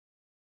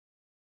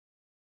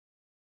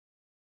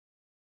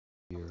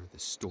the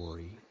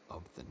story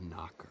of the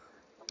knocker?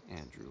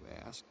 Andrew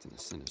asked in a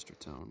sinister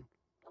tone.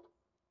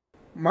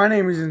 My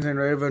name is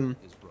InsaneRaven,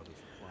 His brothers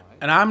replied.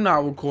 and I'm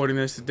not recording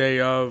this the day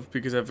of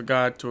because I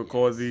forgot to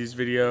record these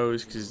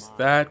videos because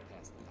that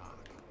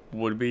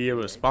would be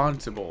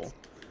irresponsible.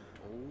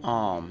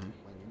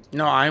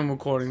 No, I'm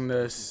recording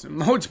this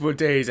multiple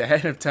days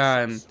ahead of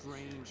time,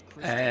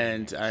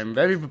 and I'm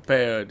very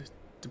prepared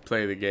to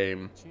play the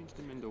game. Changed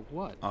him into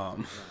what?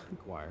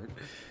 Inquired.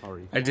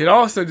 I did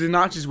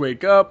not just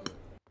wake up.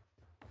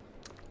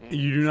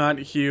 You do not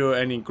hear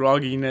any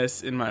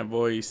grogginess in my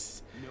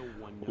voice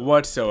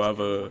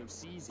whatsoever.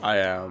 I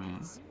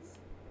am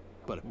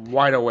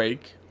wide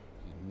awake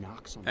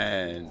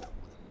and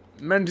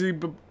mentally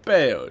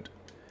prepared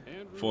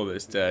for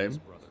this day.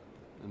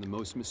 And the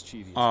most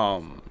mischievous.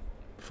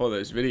 For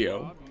this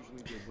video. Bob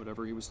usually did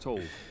whatever he was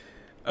told.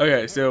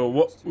 Okay,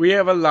 so we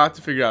have a lot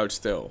to figure out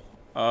still.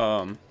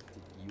 Did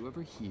you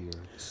ever hear?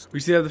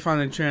 We still have to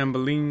find the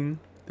trampoline,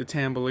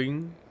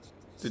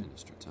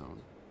 Sinister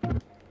tone.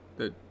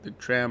 the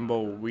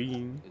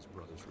trampoline. His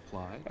brothers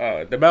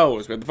replied. The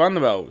bells. We have to find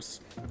the bells.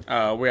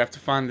 We have to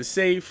find the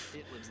safe.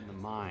 It lives in the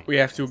mind. We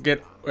have to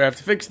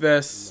fix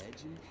this.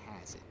 Legend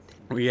has it.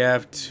 We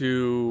have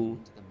to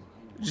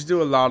just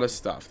do a lot of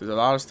stuff. There's a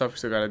lot of stuff we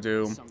still gotta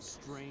do. Some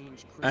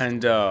strange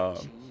And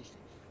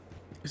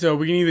so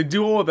we can either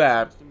do all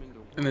that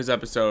in this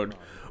episode,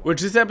 which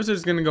this episode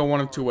is gonna go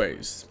one of two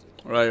ways,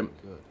 right?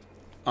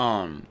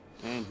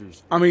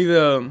 Andrew's I'm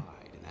either and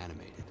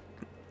animated.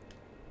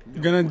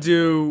 gonna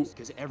do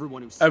Because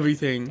everyone who sees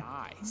everything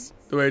dies.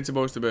 the way it's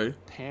supposed to be.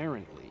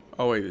 Apparently,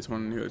 Oh wait, there's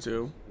one in here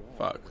too.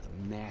 Fuck. with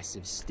a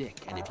massive stick,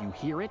 and if you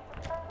hear it,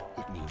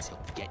 it means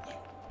he'll get you.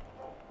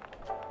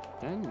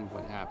 Then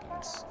what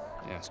happens?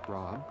 Asked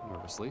Rob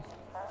nervously.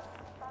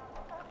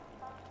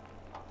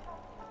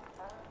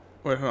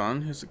 Wait, hold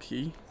on. Here's the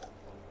key.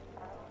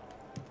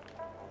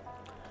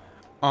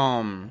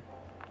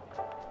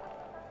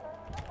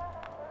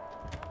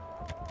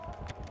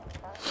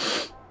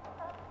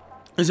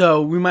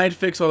 So we might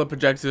fix all the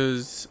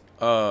projectors.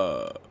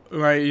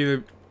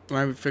 We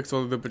might fix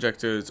all of the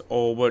projectors,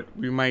 or what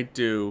we might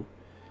do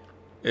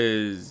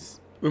is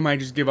we might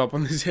just give up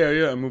on this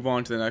area and move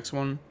on to the next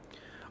one.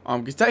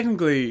 Because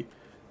technically,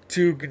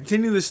 to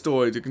continue the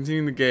story, to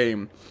continue the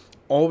game,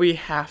 all we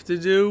have to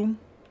do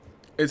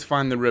is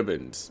find the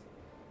ribbons.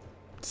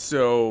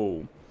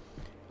 So,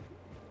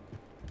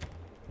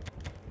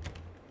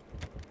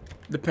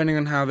 depending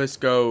on how this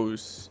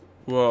goes,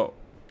 well,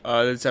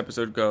 this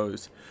episode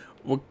goes,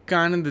 we'll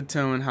kind of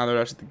determine how the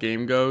rest of the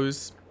game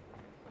goes.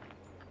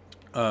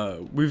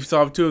 We've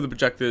solved two of the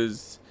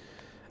projectors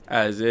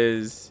as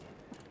is.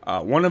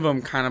 One of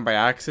them kind of by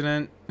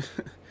accident,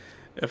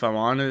 if I'm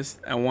honest,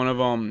 and one of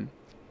them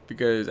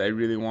because I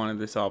really wanted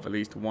to solve at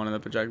least one of the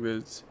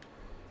projectors.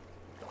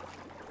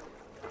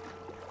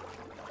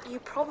 You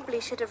probably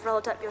should have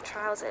rolled up your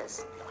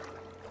trousers.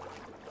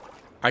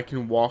 I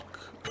can walk.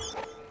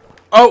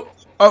 Oh,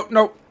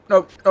 no,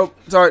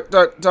 sorry.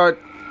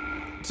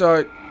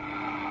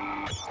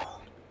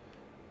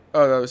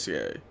 Oh, that was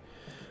scary.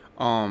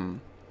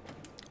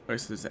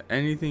 Wait, so is there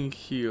anything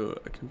here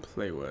I can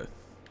play with?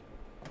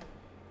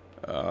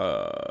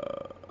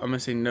 I'm gonna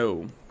say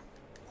no.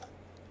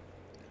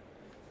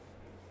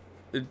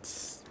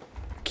 It's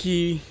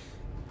key.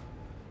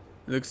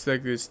 Looks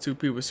like there's two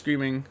people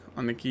screaming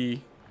on the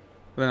key.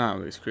 They're not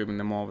really screaming,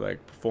 they're more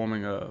like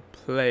performing a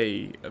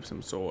play of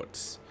some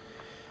sorts.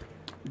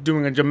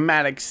 Doing a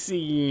dramatic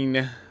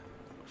scene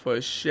for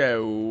a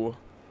show.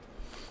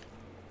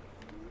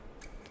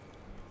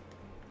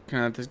 Can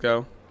I let this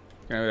go?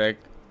 Can I be like,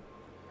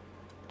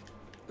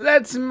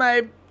 let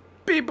my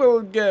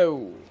people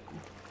go?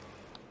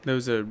 There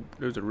was a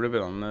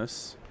ribbon on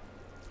this.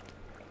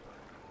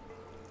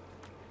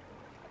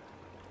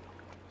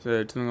 Is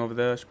there something over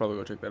there? I should probably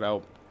go check that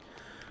out.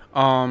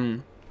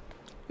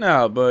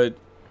 No, but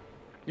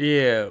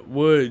yeah,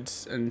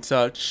 woods and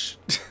such.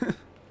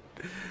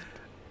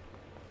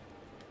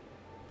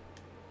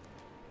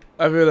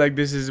 I feel like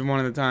this is one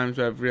of the times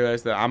where I've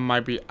realized that I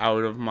might be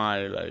out of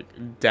my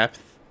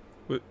depth.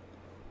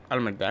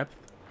 I'm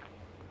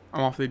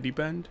off the deep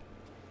end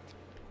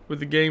with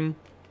the game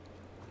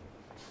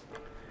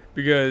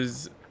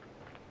because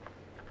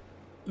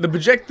the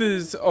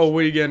projectors are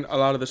where you get a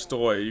lot of the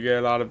story. You get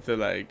a lot of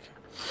the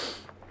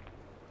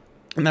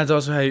and that's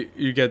also how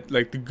you get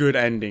the good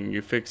ending.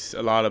 You fix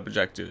a lot of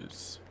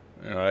projectors,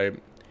 alright?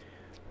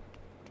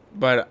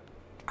 But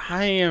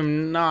I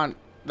am not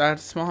that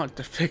smart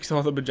to fix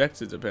all the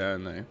projectors.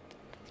 Apparently,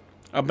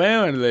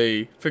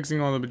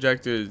 fixing all the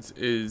projectors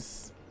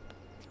is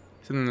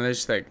something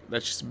that's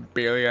just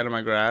barely out of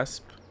my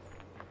grasp.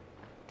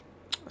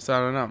 So I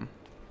don't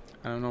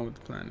know what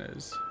the plan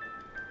is.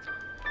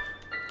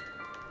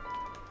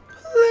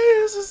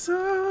 Play us a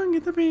song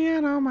at the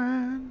piano,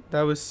 man.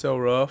 That was so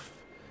rough.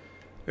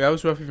 That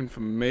was rough even for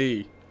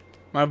me.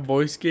 My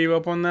voice gave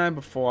up on that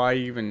before I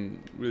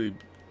even really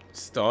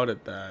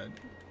started that.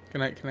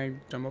 Can I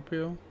jump up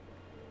here?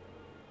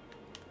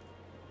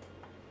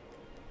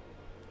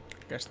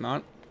 Guess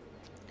not.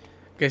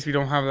 guess we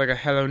don't have like a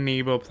Hello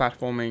Neighbor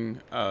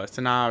platforming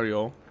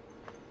scenario.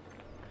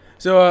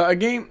 So a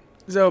game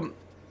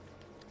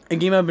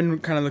I've been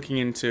kind of looking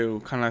into,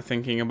 kind of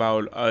thinking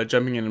about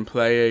jumping in and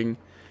playing,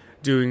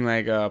 doing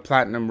like a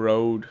Platinum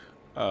Road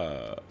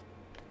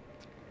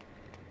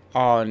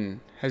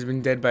on has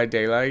been Dead by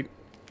Daylight.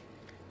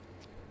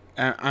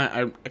 And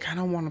I kind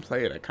of want to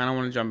play it. I kind of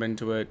want to jump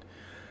into it.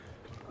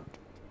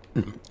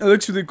 It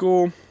looks really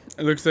cool.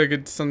 It looks like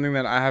it's something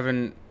that I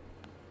haven't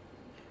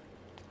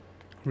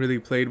really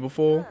played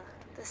before.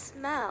 The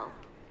smell.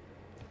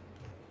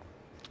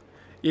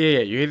 Yeah,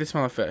 you hate the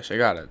smell of fish. I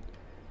got it.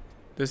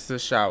 This is a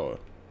shower.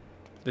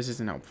 This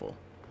isn't helpful.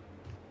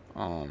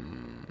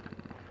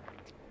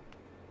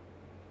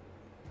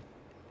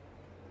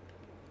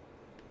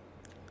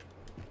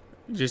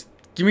 Just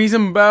give me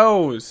some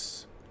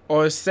bows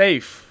or a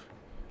safe.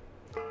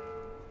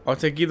 I'll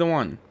take either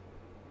one.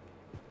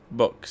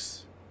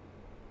 Books.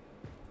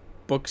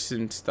 Books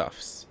and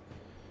stuffs.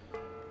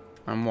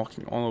 I'm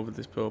walking all over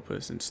this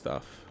purpose and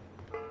stuff.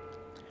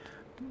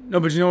 No,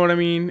 but you know what I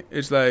mean?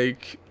 It's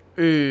like...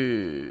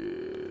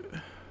 Because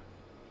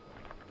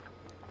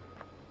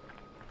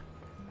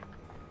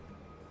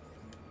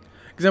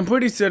I'm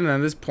pretty certain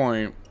at this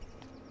point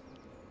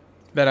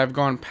that I've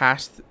gone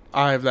past...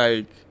 I've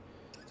like...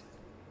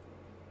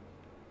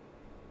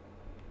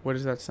 What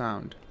is that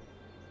sound?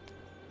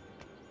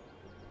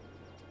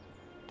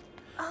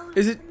 Oh,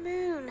 is it the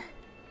moon.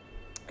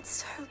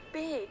 It's so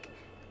big.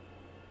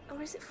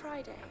 Or is it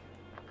Friday?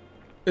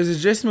 Is it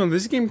just me?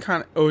 This game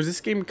kind of... Oh, is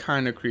this game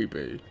kind of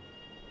creepy?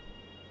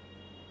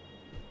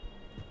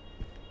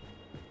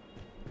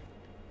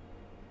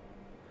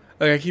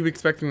 Like, I keep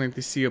expecting, like,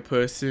 to see a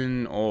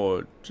person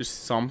or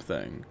just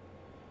something.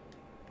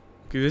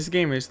 Because this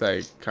game is,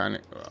 like, kind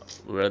of...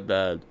 read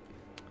that.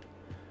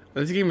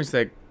 This game is,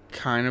 like,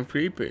 kind of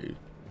creepy.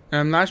 And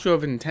I'm not sure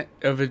if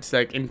it's,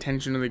 like,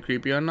 intentionally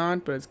creepy or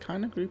not, but it's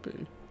kind of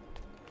creepy.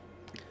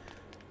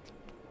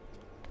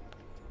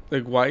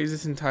 Like, why is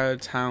this entire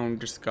town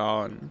just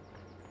gone?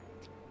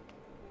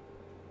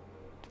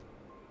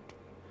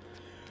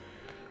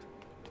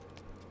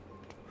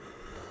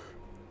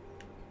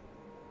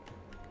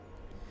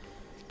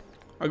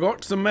 I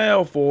got some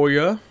mail for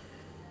you.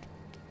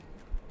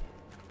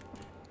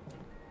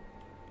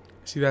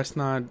 See, that's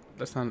not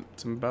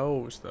some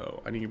bells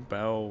though. I need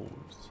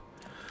bells.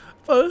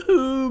 For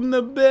whom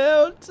the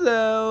bell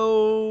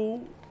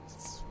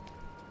tolls.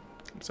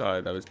 I'm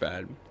sorry, that was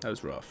bad. That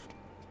was rough.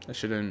 I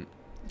shouldn't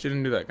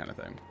do that kind of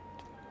thing.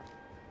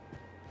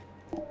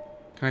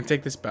 Can I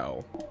take this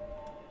bell?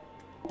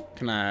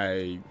 Can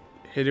I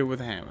hit it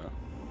with a hammer?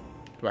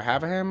 Do I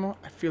have a hammer?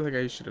 I feel like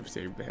I should have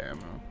saved the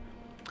hammer.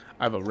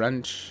 I have a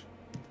wrench.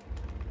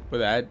 Would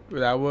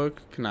that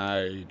work? Can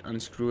I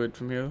unscrew it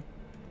from here?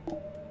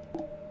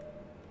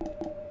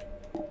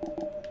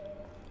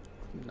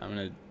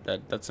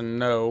 That's a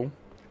no.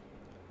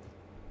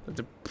 That's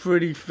a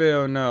pretty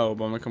fair no,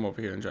 but I'm gonna come over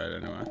here and try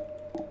it anyway.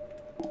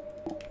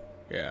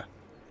 Yeah.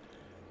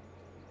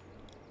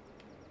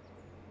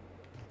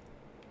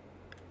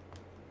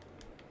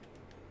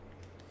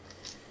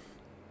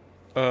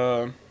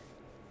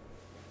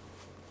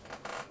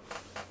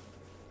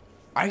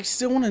 I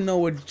still want to know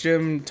what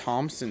Jim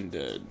Thompson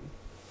did.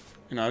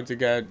 You know, to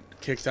get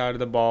kicked out of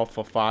the ball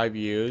for 5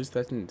 years.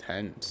 That's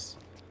intense.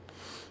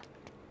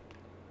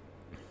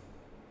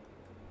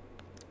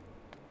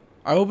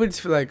 I hope it's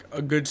for like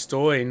a good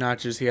story, not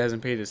just he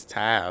hasn't paid his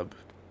tab.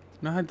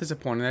 Not how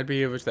disappointing that'd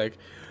be if it's like,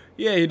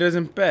 yeah, he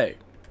doesn't pay.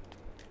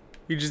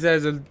 He just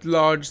has a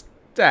large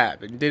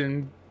tab and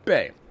didn't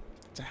pay.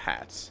 It's a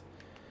hat.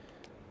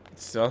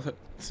 It's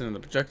another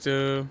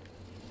projector.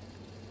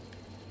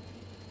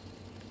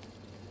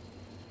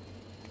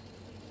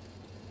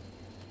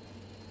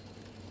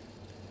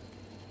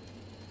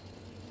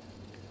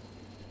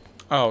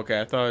 Oh,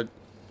 okay. I thought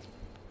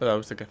that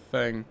was like a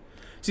thing.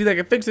 See, like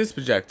I fixed this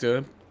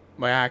projector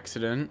by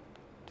accident.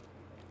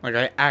 Like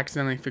I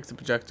accidentally fixed the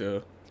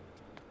projector.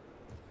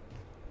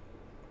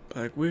 But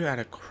like we're at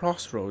a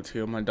crossroads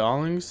here, my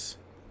darlings.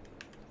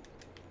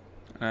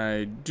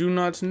 I do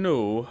not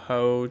know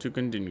how to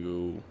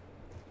continue.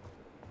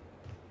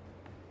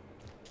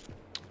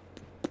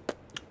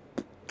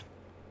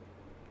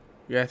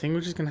 Yeah, I think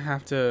we're just gonna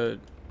have to...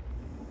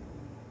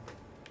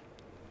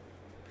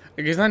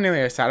 Like, it's not nearly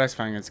as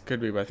satisfying as it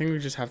could be, but I think we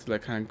just have to,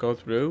 like, kind of go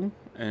through,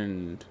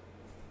 and...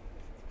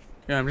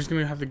 Yeah, I'm just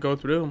gonna have to go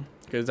through,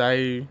 because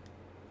I...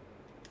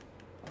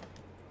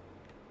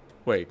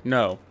 Wait,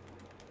 no.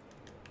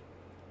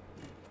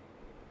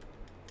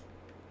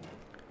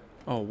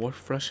 Oh, what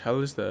fresh hell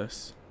is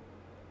this?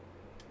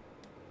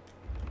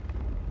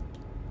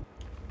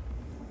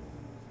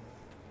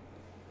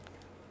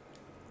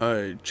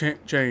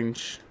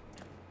 Change.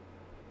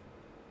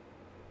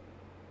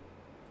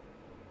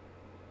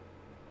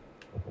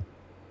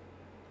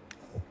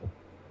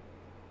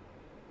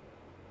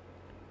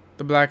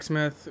 The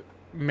blacksmith,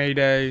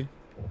 Mayday.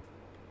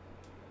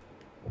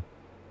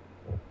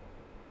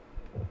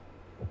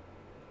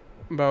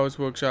 Bow's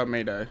Workshop,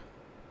 Mayday.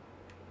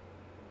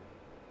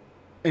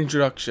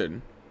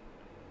 Introduction.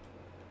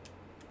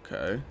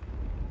 Okay.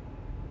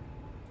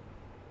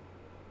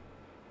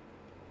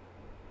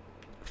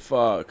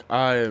 Fuck,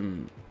 I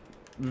am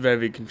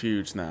very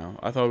confused now.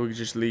 I thought we could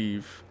just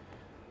leave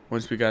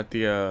once we got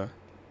the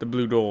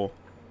blue door.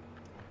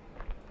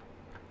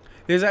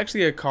 There's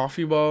actually a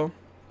coffee bar,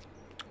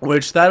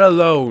 which that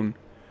alone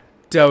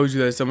tells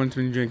you that someone's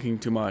been drinking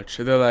too much.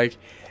 They're like,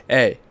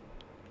 hey,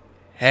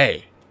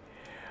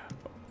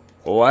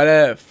 what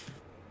if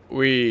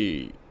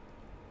we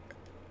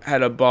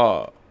had a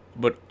bar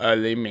but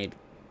only made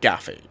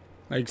coffee?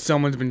 Like,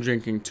 someone's been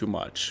drinking too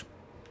much.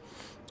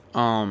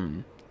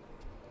 Oh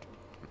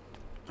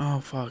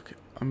fuck,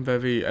 I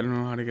don't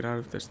know how to get out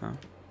of this now.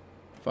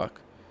 Fuck.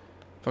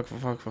 Can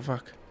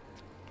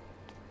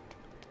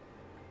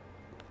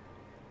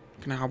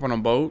I hop on a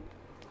boat?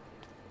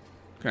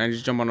 Can I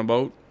just jump on a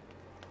boat?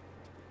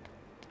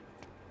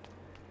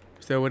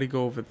 Is there a way to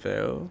go over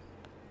there?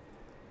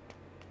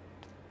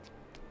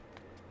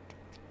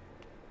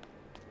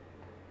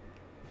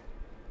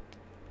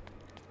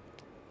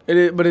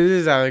 But it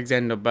is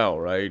Alexander Bell,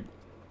 right?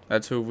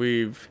 That's who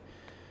we've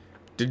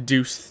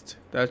deduced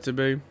that to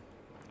be.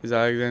 Is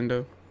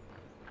Alexander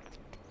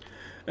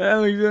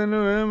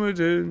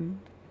Hamilton.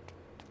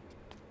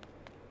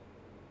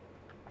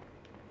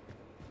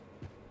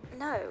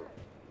 No,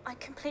 I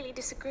completely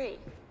disagree.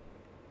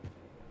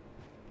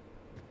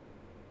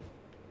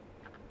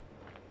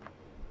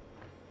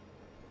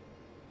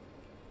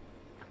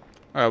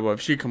 Alright, well,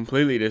 if she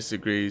completely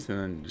disagrees,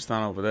 then it's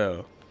not over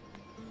there.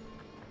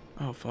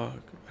 Oh, fuck.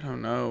 I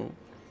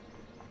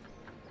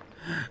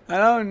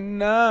don't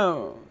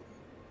know.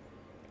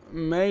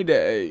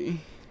 Mayday.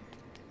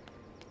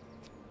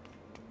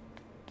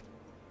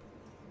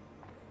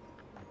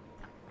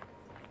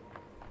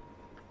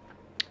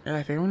 Yeah,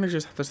 I think I'm gonna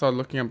just have to start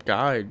looking up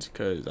guides,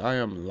 because I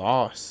am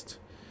lost.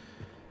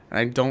 And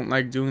I don't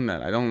like doing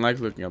that. I don't like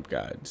looking up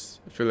guides.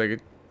 I feel like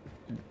it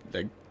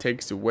like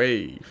takes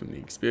away from the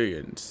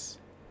experience.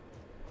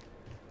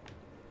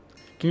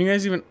 Can you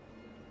guys even...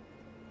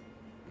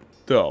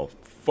 The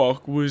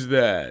fuck was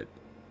that?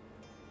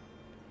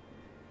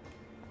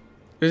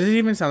 Does it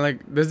even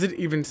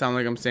sound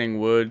like I'm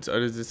saying words, or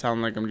does it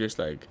sound like I'm just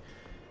like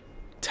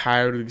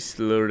tiredly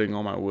slurring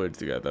all my words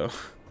together?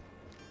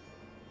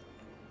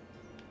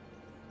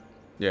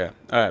 Yeah.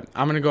 Alright,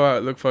 I'm gonna go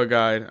out, look for a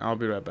guide. I'll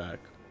be right back.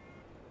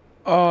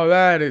 Oh,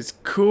 that is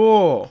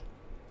cool.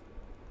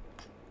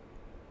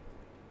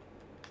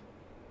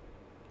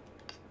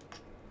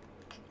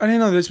 I didn't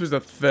know this was a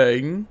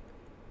thing.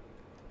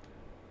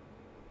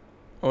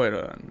 Oh, wait,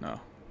 no.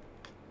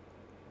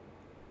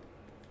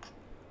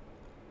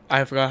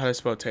 I forgot how to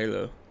spell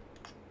Taylor.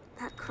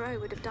 That crow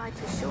would have died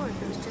for sure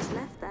if it was just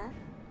left there.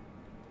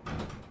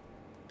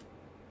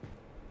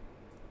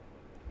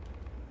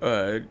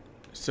 Alright,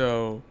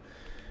 so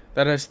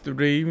that has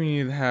 3. We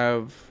need to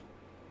have...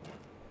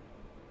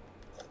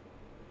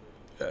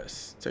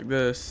 Yes, take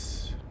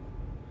this.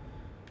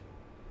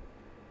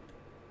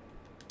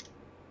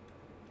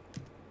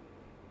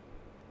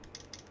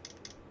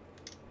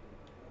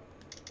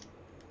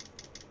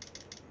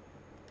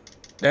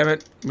 Damn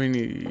it, we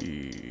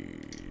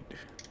need...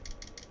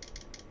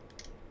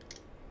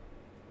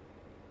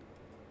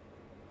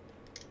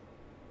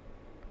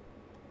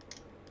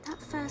 That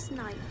first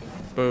night,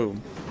 Boom.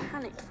 it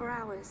panicked for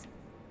hours.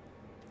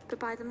 But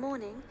by the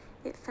morning,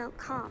 it felt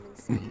calm and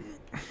safe.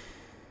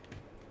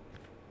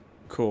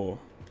 Cool.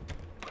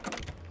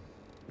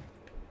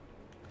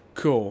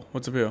 Cool.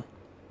 What's up here?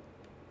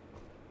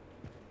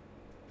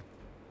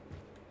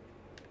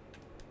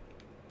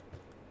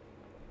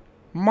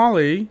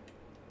 Molly?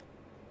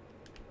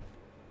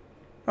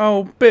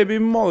 Oh, baby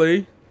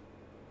Molly.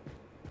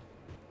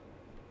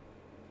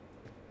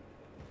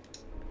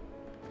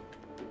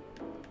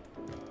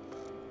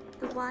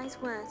 The wise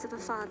words of a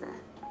father.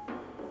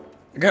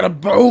 I got a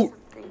boat!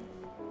 Something.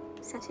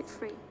 Set it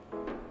free.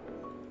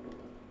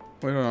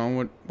 Wait, hold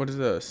on. What is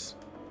this?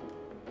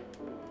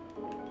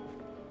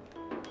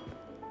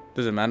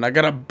 Doesn't matter. I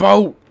got a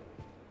boat!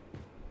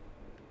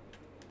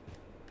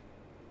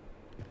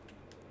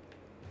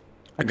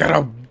 I got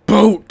a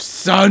boat,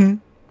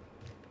 son!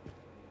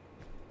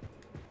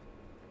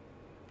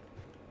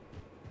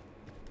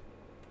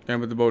 Can I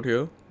put the boat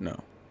here? No.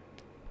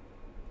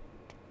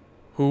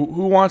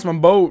 Who wants my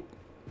boat?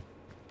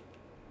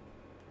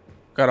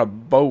 Got a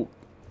boat.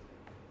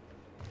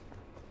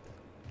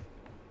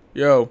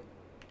 Yo.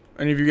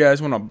 Any of you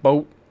guys want a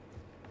boat?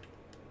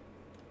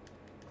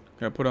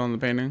 Can I put it on the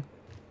painting?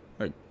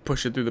 Like,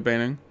 push it through the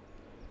painting?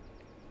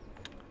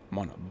 I'm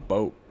on a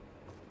boat.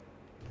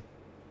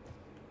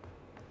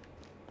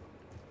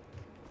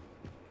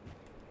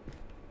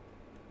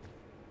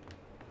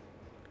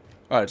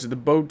 Alright, so the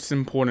boat's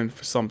important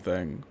for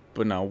something.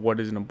 But now, what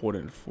is it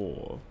important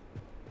for?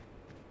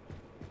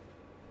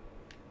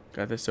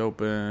 Got this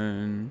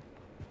open.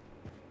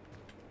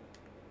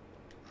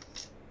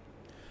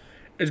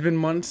 It's been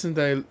months since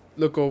I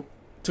took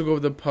over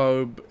the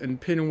pub in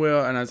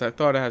Pinwheel, and as I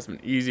thought it has been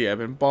easy, I've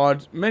been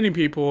barred many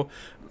people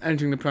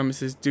entering the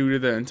premises due to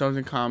the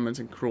insulting comments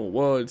and cruel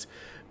words.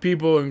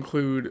 People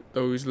include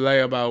those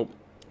layabout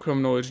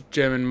criminals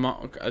Jim and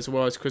Mark, as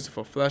well as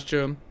Christopher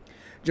Fletcher.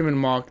 Jim and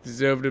Mark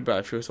deserved it, but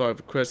I feel sorry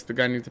for Chris. The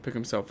guy needs to pick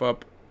himself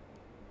up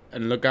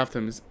and look after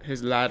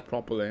his lad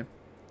properly.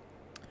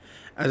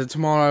 As of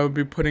tomorrow, I will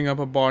be putting up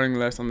a barring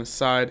list on the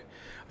side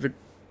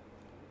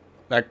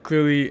that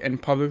clearly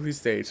and publicly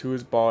states who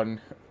is barred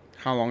and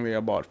how long they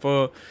are barred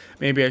for.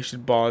 Maybe I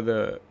should bar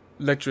the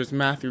lecturers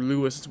Matthew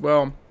Lewis as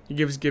well. He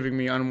gives giving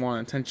me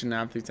unwanted attention.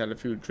 Athletes had a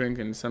few drink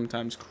and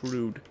sometimes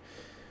crude.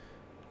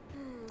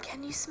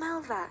 Can you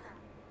smell that?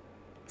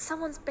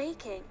 Someone's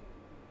baking.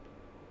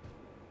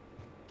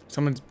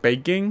 Someone's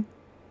baking?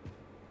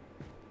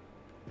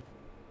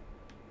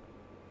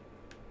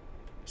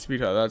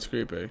 Sweetheart, that's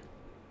creepy.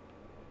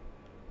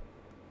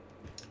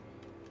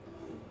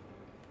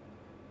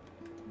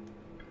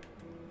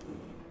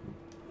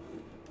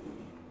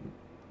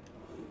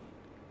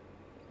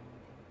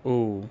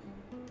 Ooh.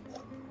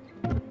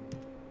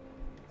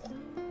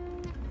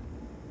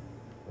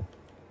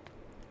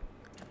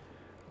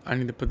 I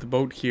need to put the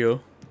boat here.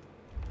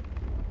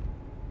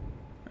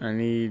 I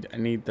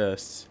need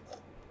this.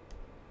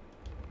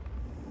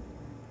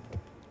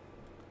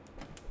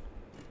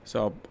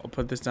 So I'll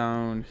put this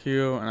down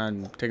here and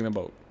I'm taking the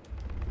boat.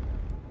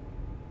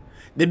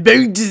 The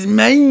boat is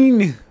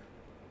mine!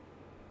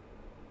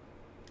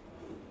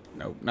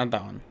 No, not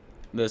that one.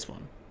 This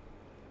one.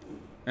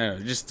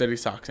 Anyway, just steady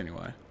socks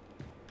anyway.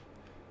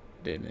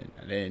 I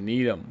didn't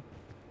need them.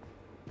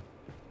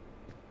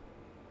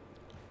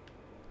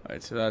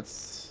 Alright, so that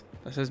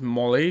says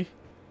Molly.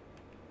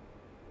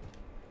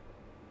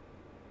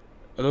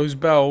 Are those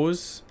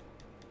bells?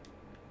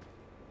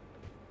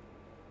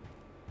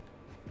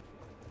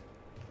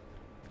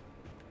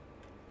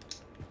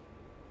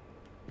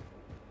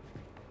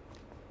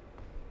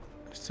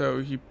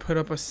 So he put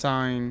up a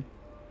sign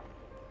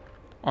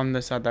on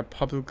the side that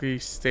publicly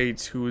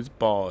states who is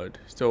barred.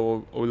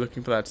 So are we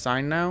looking for that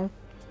sign now?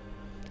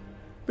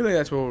 I feel like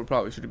that's what we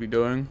probably should be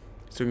doing.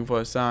 Just looking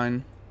for a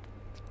sign.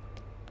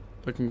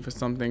 Looking for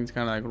something to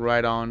kind of like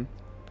write on.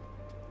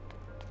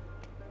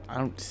 I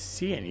don't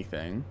see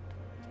anything.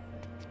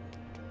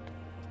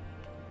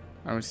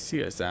 I don't see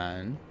a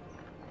sign.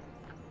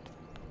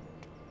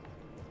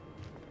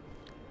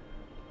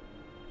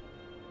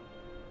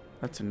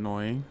 That's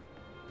annoying.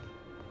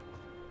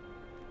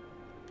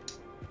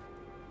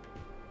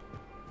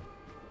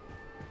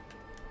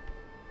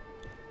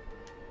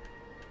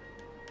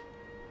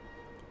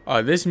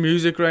 This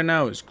music right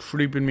now is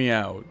creeping me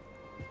out.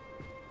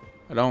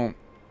 I don't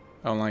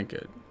like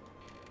it.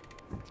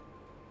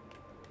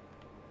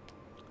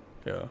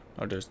 Yeah,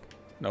 I'll just,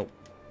 nope.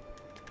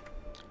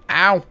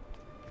 Ow!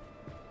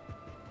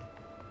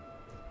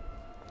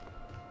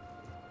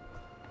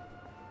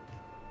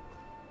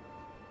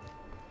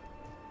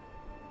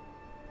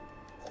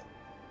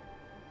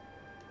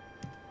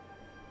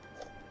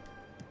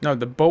 No,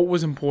 the boat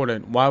was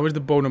important. Why was the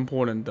boat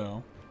important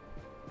though?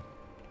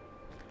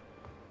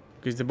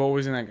 Because the boat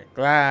was in like a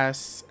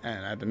glass,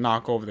 and I had to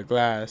knock over the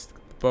glass. The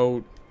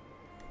boat.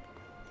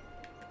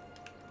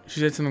 She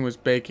said something was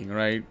baking,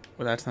 right?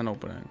 Well, that's not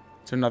opening.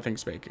 So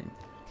nothing's baking.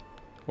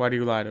 Why do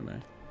you lie to me?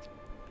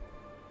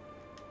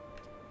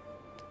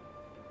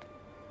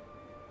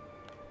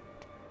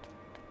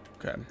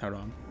 Okay, hold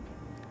on.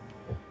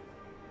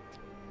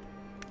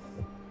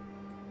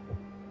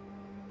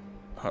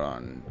 Hold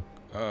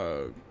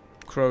on.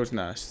 Crow's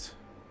nest.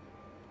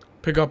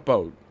 Pick up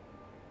boat.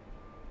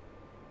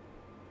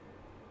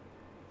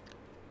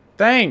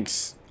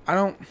 Thanks. I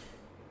don't.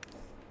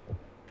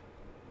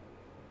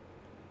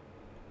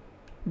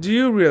 Do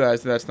you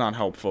realize that that's not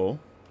helpful?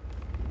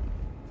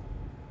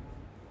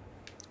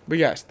 But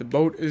yes, the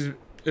boat is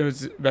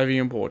very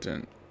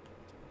important.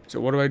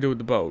 So what do I do with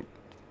the boat?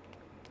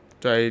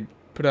 Do I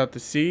put out to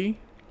sea?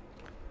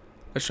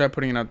 Let's try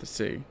putting it out to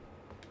sea.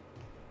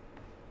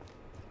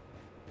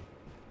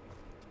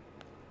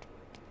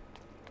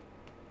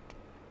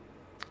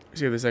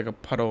 See, there's like a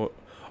puddle.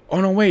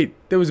 Oh no, wait!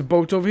 There was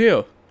boats over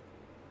here.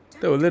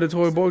 There were little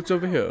toy boats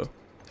over here.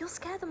 You'll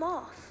scare them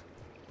off.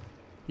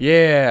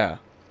 Yeah.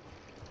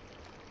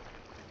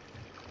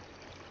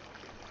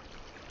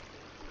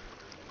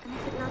 And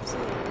if it loves you,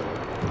 it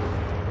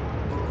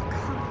will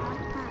come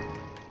right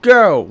back.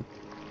 Go.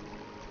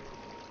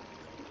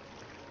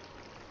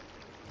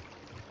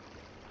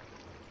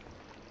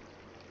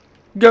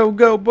 Go,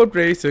 go, boat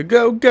racer.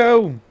 Go,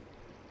 go.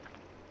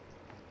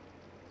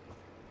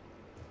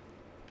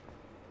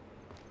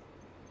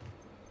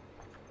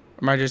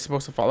 Am I just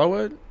supposed to follow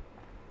it?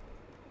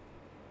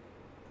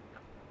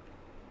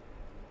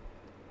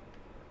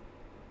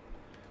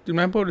 Dude,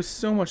 my boat is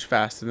so much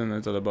faster than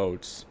those other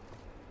boats.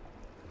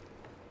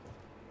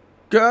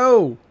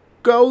 Go!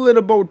 Go,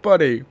 little boat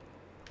buddy!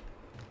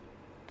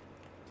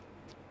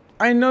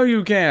 I know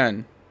you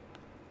can!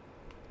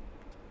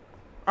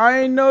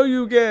 I know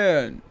you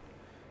can!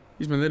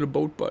 He's my little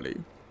boat buddy.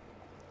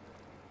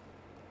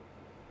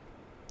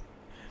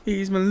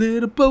 He's my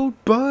little boat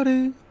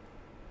buddy.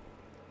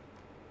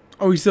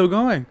 Oh, he's still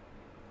going.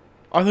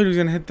 I thought he was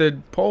gonna hit the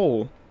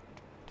pole.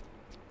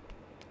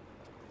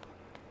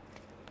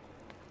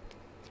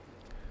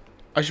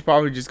 I should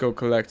probably just go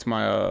collect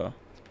my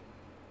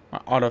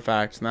my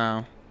artifacts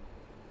now.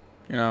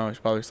 You know, I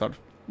should probably start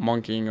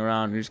monkeying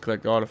around and just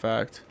collect the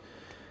artifact.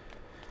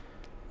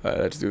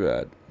 Let's do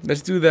that.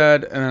 Let's do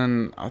that, and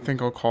then I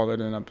think I'll call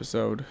it an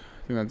episode.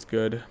 I think that's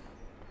good.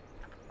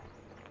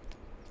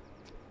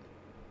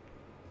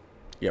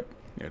 Yep,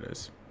 here it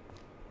is.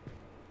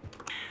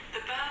 The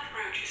bird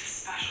roach is a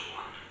special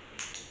one.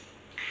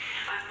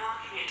 I'm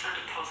marking it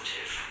under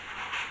positive.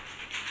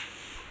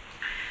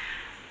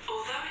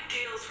 Although it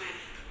deals with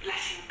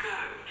letting go,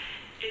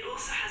 it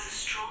also has a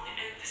strong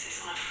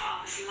emphasis on a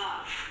father's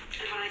love.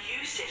 And when I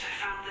used it, I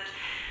found that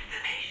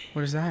the patient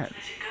What is that?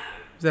 let it go.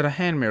 Is that a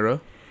hand mirror?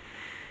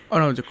 Oh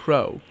no, it's a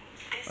crow.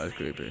 This That's may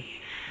creepy. be an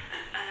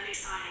early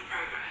sign of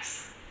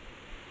progress.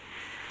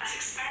 As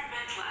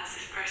experimental as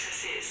this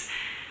process is,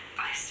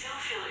 I still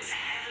feel it's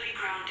heavily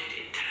grounded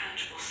in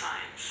tangible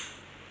science.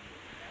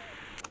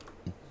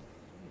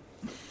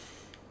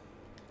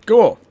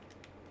 Cool.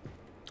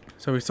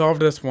 So we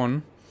solved this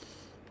one.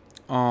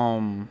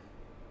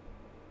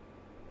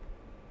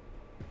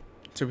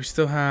 So we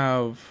still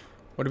have,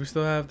 what do we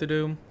still have to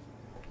do?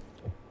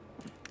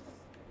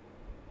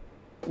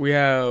 We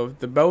have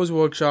the Bell's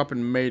Workshop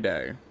and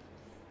Mayday.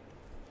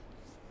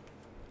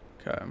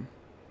 Okay.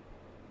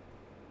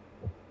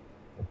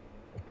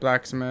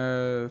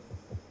 Blacksmith.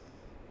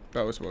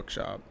 Bell's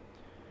Workshop.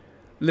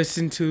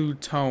 Listen to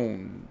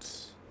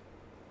tones.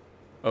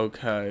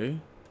 Okay.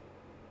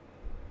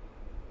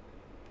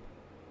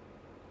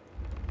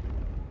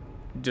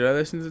 Did I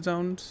listen to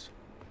tones?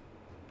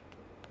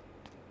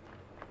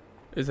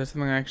 Is that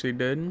something I actually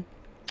did?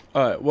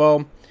 Alright,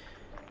 well,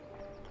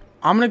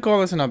 I'm gonna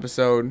call this an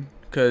episode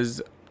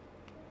because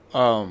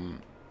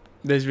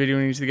this video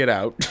needs to get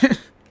out.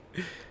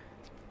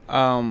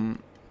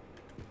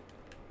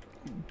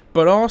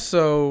 But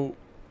also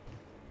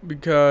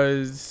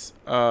because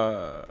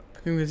I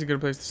think this is a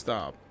good place to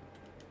stop.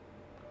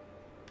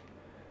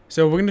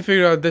 So we're gonna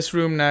figure out this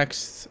room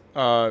next,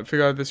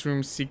 figure out this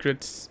room's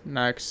secrets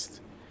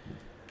next,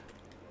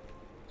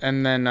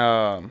 and then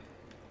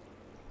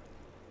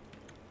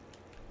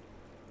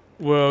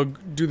we'll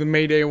do the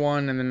Mayday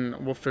one, and then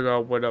we'll figure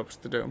out what else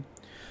to do.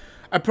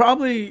 I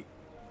probably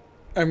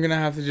am gonna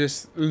have to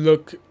just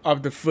look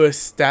up the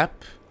first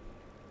step,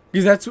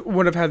 because that's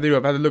what I've had to do.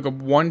 I've had to look up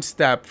one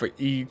step for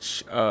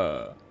each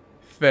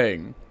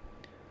thing.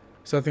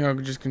 So I think I'll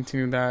just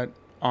continue that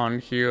on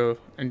here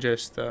and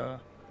just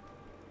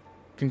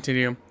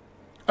continue.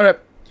 Alright.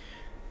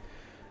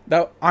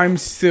 Now I'm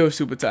still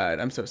super tired.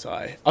 I'm so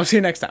sorry. I'll see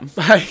you next time.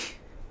 Bye.